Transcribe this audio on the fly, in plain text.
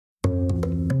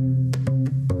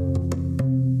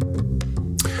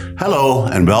Hello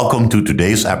and welcome to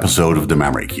today's episode of The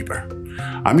Memory Keeper.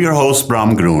 I'm your host,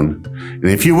 Bram Groen, and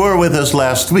if you were with us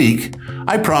last week,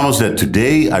 I promised that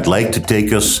today I'd like to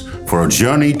take us for a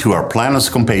journey to our planet's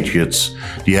compatriots,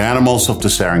 the animals of the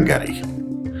Serengeti.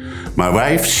 My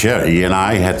wife, Sherry, and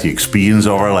I had the experience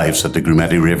of our lives at the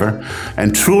Groen River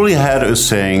and truly had us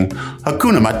saying,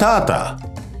 Hakuna Matata.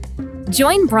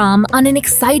 Join Bram on an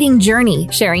exciting journey,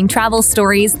 sharing travel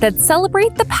stories that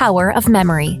celebrate the power of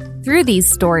memory. Through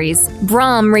these stories,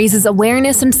 Bram raises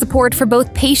awareness and support for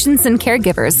both patients and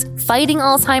caregivers, fighting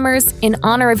Alzheimer's in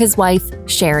honor of his wife,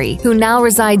 Sherry, who now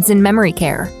resides in memory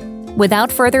care.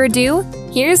 Without further ado,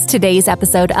 here's today's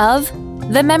episode of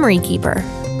The Memory Keeper.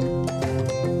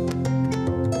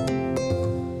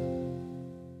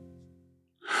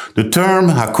 The term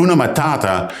Hakuna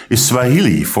Matata is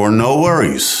Swahili for no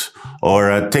worries,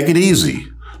 or take it easy,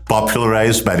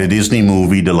 popularized by the Disney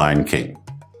movie The Lion King.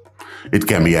 It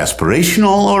can be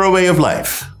aspirational or a way of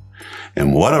life.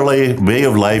 And what a way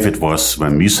of life it was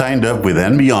when we signed up with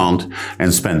And Beyond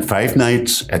and spent 5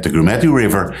 nights at the Groen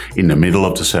River in the middle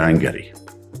of the Serengeti.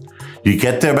 You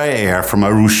get there by air from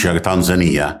Arusha,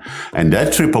 Tanzania, and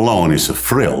that trip alone is a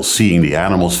thrill seeing the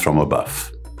animals from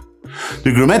above.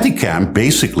 The Groen camp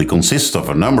basically consists of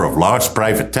a number of large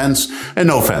private tents and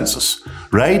no fences,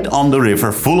 right on the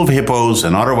river, full of hippos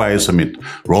and otherwise amid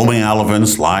roaming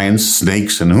elephants, lions,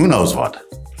 snakes, and who knows what.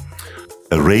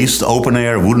 A raised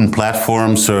open-air wooden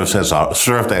platform served as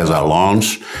our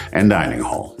lounge and dining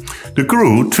hall. The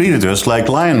crew treated us like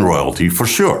lion royalty for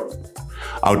sure.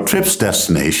 Our trip's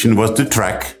destination was the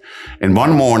trek, and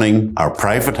one morning our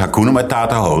private Hakuna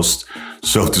Matata host,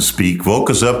 so to speak,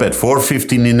 woke us up at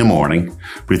 4:15 in the morning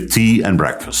with tea and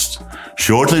breakfast.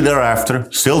 Shortly thereafter,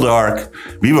 still dark,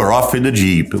 we were off in the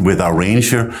Jeep with our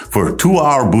ranger for a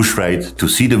 2-hour bush ride to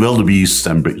see the wildebeests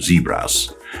and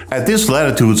zebras. At this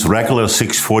latitude's regular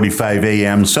 6:45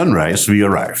 a.m. sunrise, we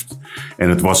arrived, and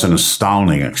it was an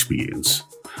astounding experience.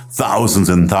 Thousands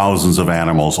and thousands of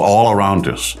animals all around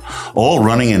us, all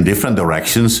running in different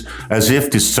directions as if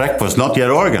this trek was not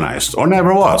yet organized or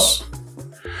never was.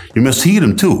 You must hear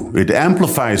them too. It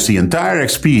amplifies the entire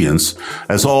experience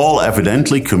as all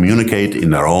evidently communicate in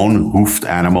their own hoofed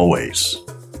animal ways.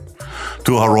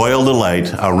 To our royal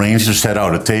delight, our ranger set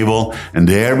out a table, and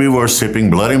there we were sipping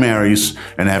Bloody Marys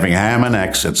and having ham and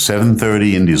eggs at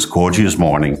 7:30 in this gorgeous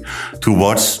morning to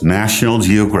watch National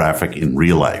Geographic in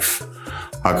real life.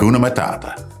 Hakuna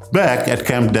Matata. Back at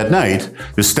camp that night,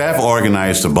 the staff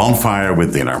organized a bonfire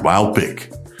with dinner, wild pig.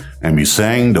 And we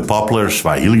sang the popular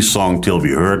Swahili song till we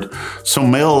heard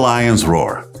some male lions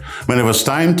roar. When it was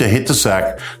time to hit the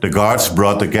sack, the guards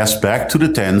brought the guests back to the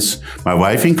tents, my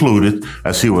wife included,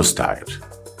 as he was tired.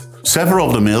 Several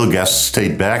of the male guests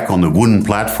stayed back on the wooden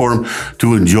platform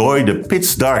to enjoy the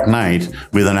pitch-dark night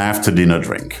with an after-dinner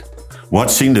drink,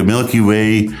 watching the Milky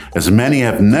Way as many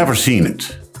have never seen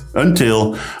it,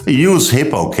 until a huge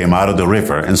hippo came out of the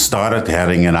river and started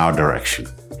heading in our direction.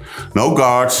 No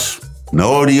guards,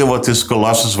 no idea what this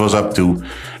colossus was up to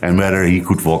and whether he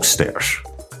could walk stairs.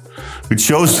 We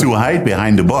chose to hide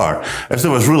behind the bar as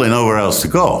there was really nowhere else to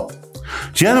go.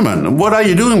 Gentlemen, what are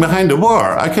you doing behind the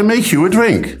bar? I can make you a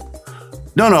drink.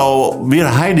 No, we're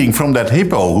hiding from that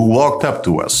hippo who walked up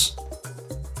to us.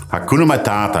 Hakuna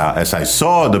Matata, as I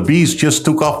saw the beast just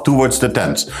took off towards the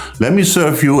tents. Let me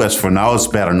serve you, as for now it's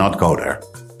better not go there.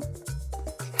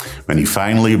 When he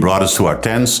finally brought us to our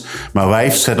tents, my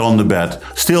wife sat on the bed,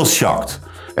 still shocked,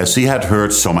 as she had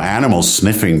heard some animals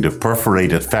sniffing the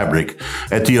perforated fabric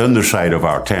at the underside of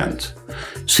our tent.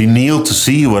 She kneeled to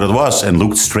see what it was and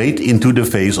looked straight into the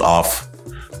face of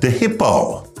the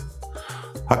hippo.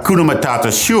 Hakuna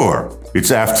Matata, sure,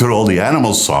 it's after all the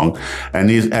animal song, and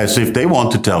as if they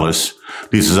want to tell us,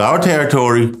 this is our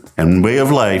territory and way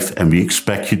of life, and we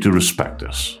expect you to respect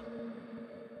us.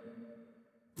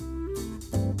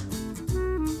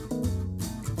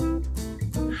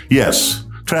 Yes,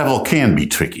 travel can be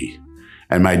tricky,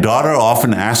 and my daughter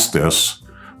often asked us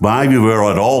why we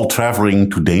were at all traveling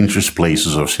to dangerous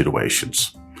places or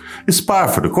situations. It's par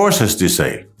for the course, as they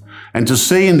say. And to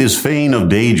stay in this vein of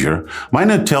danger, why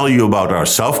not tell you about our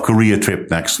South Korea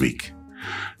trip next week?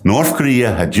 North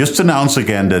Korea had just announced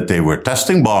again that they were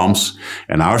testing bombs,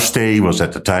 and our stay was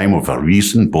at the time of a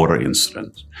recent border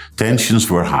incident. Tensions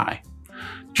were high.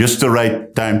 Just the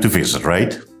right time to visit,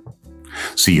 right?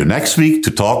 See you next week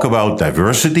to talk about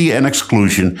diversity and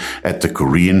exclusion at the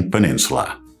Korean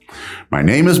Peninsula. My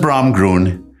name is Bram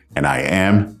Groen, and I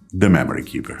am the Memory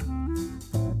Keeper.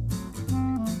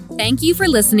 Thank you for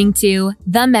listening to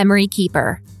The Memory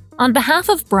Keeper. On behalf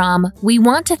of Bram, we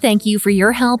want to thank you for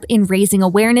your help in raising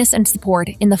awareness and support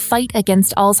in the fight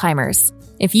against Alzheimer's.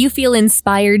 If you feel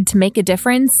inspired to make a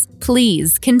difference,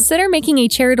 please consider making a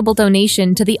charitable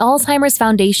donation to the Alzheimer's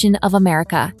Foundation of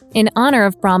America in honor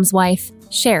of Bram's wife,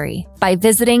 Sherry, by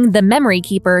visiting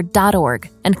thememorykeeper.org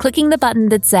and clicking the button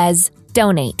that says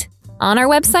Donate. On our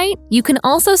website, you can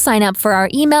also sign up for our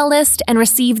email list and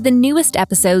receive the newest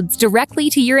episodes directly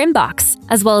to your inbox,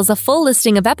 as well as a full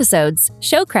listing of episodes,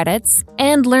 show credits,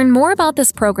 and learn more about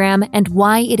this program and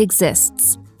why it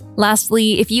exists.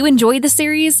 Lastly, if you enjoyed the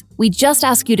series, we just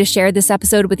ask you to share this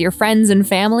episode with your friends and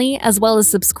family, as well as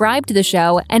subscribe to the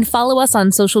show and follow us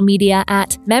on social media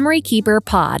at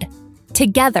MemoryKeeperPod.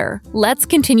 Together, let's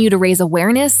continue to raise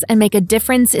awareness and make a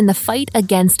difference in the fight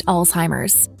against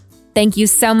Alzheimer's. Thank you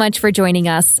so much for joining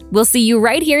us. We'll see you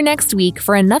right here next week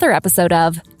for another episode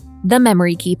of The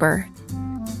Memory Keeper.